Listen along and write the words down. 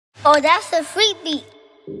Oh, that's a free beat.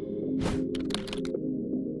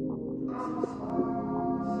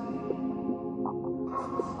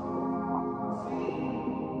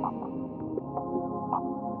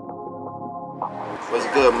 What's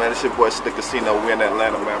good, man? It's your boy Slick Casino. We're in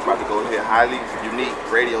Atlanta, man. About to go hit highly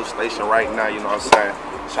unique radio station right now, you know what I'm saying?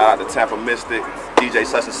 Shout out to Tampamystic, DJ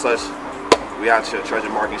Such and Such. We out here, treasure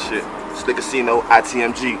market shit. Slick Casino,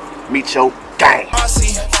 ITMG. Meet your gang.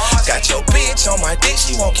 Got your bitch on my dick,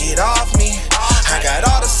 she won't get off me. I got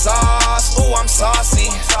all the sauce, ooh, I'm saucy.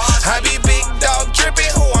 I be big dog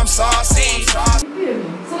dripping, ooh, I'm saucy.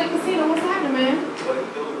 Slick Casino, what's happening, man? What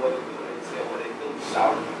it do, what it do.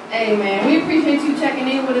 Shout. Hey, man, we appreciate you checking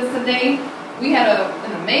in with us today. We had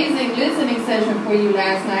an amazing listening session for you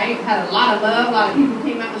last night. Had a lot of love. A lot of people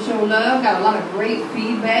came out to show love. Got a lot of great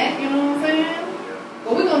feedback, you know what I'm saying?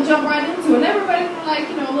 But we're going to jump right into it. Everybody know, like,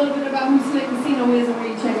 you know, a little bit about who Slick Casino is and where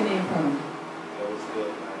you're checking in from. Yeah, what's good,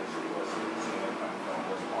 man? It's your boy Slick Casino coming from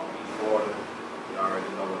West Palm Beach, Florida. You already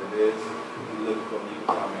know what it is. If you're looking for me, you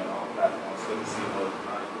can find me on all platforms. Slick Casino, you can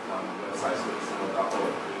find me on the website,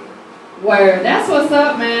 slickcasino.org. Word, that's what's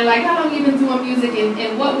up, man. Like, how long you been doing music,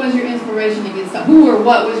 and what was your inspiration to get started?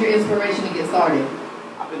 What was your inspiration to get started?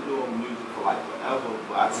 I've been doing music for like forever,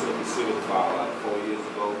 but I took it serious about like 4 years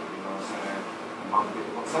ago. You know what I'm saying?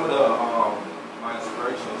 Some of the my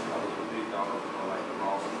inspirations I was a big dog, like the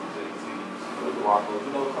Ross, the JTs, the Rockos,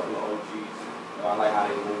 you know, a couple of OGs. I like how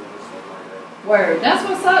they move and stuff like that. Word, that's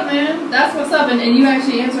what's up, man. That's what's up, and you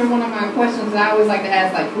actually answered one of my questions. I always like to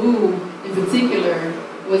ask, like, who in particular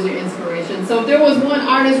was your inspiration? So if there was one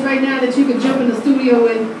artist right now that you could jump in the studio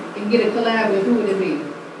with and get a collab with, who would it be?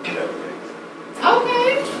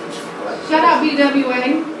 Okay. Shout out BWA.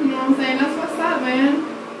 You know what I'm saying? That's what's up, man.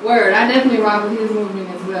 Word. I definitely rock with his movement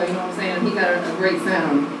as well. You know what I'm saying? He got a great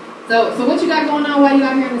sound. So what you got going on while you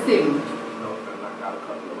out here in the city? You know, I got a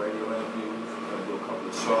couple of radio interviews. I'm gonna do a couple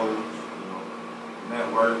of shows. You know,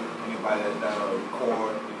 network. Anybody that's down to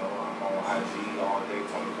record. You know, I'm on IG all day,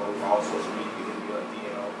 24, all social media.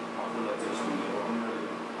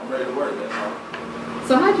 I'm ready to work, that's all.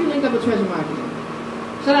 So how'd you link up with Treasure Marketing?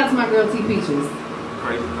 Shout out to my girl T Peaches.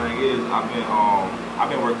 Crazy thing is, I've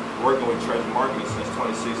been working with Treasure Marketing since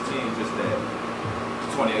 2016. Just that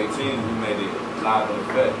 2018 we made it live in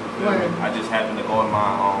effect. I just happened to go in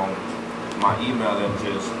my email and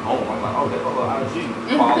just I'm like, oh, they go to IG.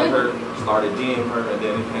 Followed her, started DM her, and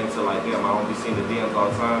then it came to like, damn, I don't be seeing the DMs all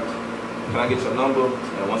the time. Can I get your number?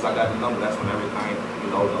 And once I got the number, that's when everything, you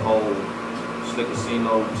know, the whole Slick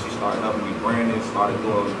Casino, she started up and rebranding, started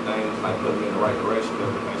doing things like putting me in the right direction.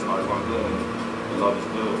 Everything started going good, and the love is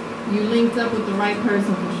good. You linked up with the right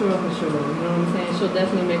person for sure. You know what I'm saying? She'll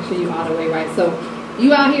definitely make sure you all the way right. So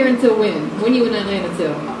you out here until when? When you in Atlanta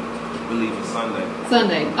till? We leaving Sunday.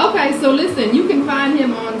 Sunday. Okay, so listen, you can find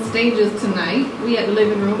him on stages tonight. We at the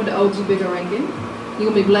living room with the OG Bigger Rankin.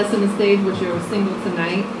 You're gonna be blessing the stage with your single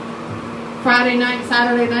tonight. Friday night,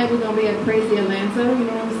 Saturday night, we're going to be at Crazy Atlanta, you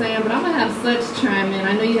know what I'm saying? But I'm going to have Such chime in.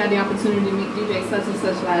 I know you had the opportunity to meet DJ Such and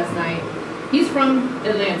Such last night. He's from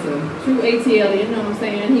Atlanta, true ATL, you know what I'm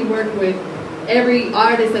saying? He worked with every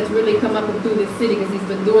artist that's really come up and through this city because he's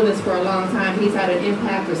been doing this for a long time. He's had an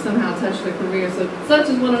impact or somehow touched their career. So Such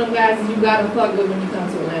is one of them guys that you got to fuck with when you come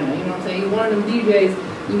to Atlanta, you know what I'm saying? He's one of them DJs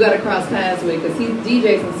you got to cross paths with because he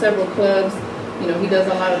DJs in several clubs. You know, he does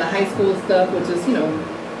a lot of the high school stuff, which is, you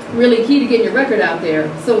know, really key to getting your record out there.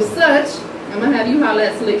 So Such, I'm going to have you holler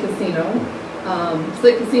at Slick Casino.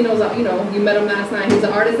 Slick Casino's, you know, you met him last night. He's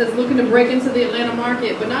an artist that's looking to break into the Atlanta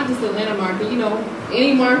market, but not just the Atlanta market, you know,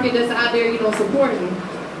 any market that's out there, you know, supporting.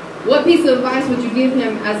 What piece of advice would you give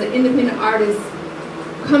him as an independent artist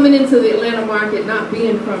coming into the Atlanta market, not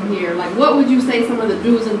being from here? Like, what would you say some of the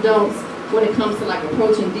do's and don'ts when it comes to, like,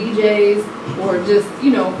 approaching DJs or just,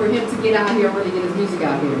 you know, for him to get out here and really get his music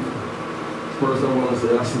out here? First, I want to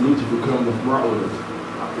say I salute you for coming to rock with us.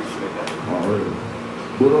 I appreciate that. Already.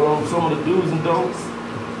 But some of the do's and don'ts,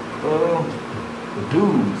 the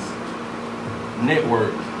do's,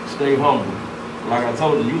 network, stay humble. Like I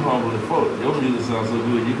told you, you humble as fuck. Your music sounds so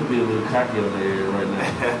good, you could be a little cocky on the air right now.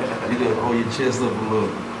 You gotta hold your chest up a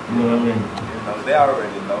little. You know what I mean? You know, they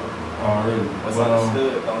already know. Already. What's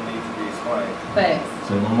understood don't need to be explained. Facts.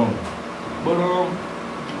 Say no more. But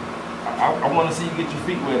I want to see you get your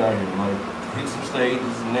feet wet out here, like. Hit some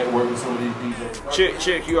stages, network with some of these DJs.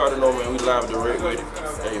 Check, you already know, man. We live direct with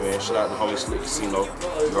it. Hey, man, shout out to homie Slick Casino.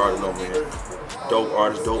 You already know, man. dope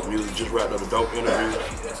artists, dope music. Just wrapped up a dope interview.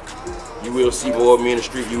 You will see more of me in the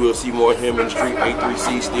street. You will see more of him in the street.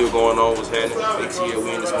 A3C still going on. What's happening? ATL,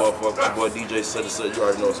 we in this motherfucker. Your boy DJ such and such. You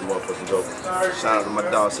already know it's motherfucking dope. Shout out to my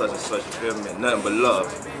dog such and such. You feel me? Nothing but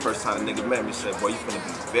love. First time a nigga met me, said, boy, you finna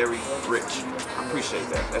be very rich. I appreciate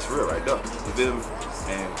that. That's real right there. You feel me?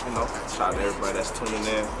 And, you know, shout out to everybody that's tuning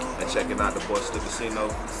in and checking out the boy Stick Casino.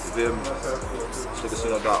 You feel me?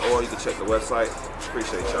 StickCasino.org. You can check the website.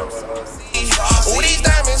 Appreciate y'all. Ooh, these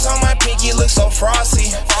diamonds on my pinky look so frosty.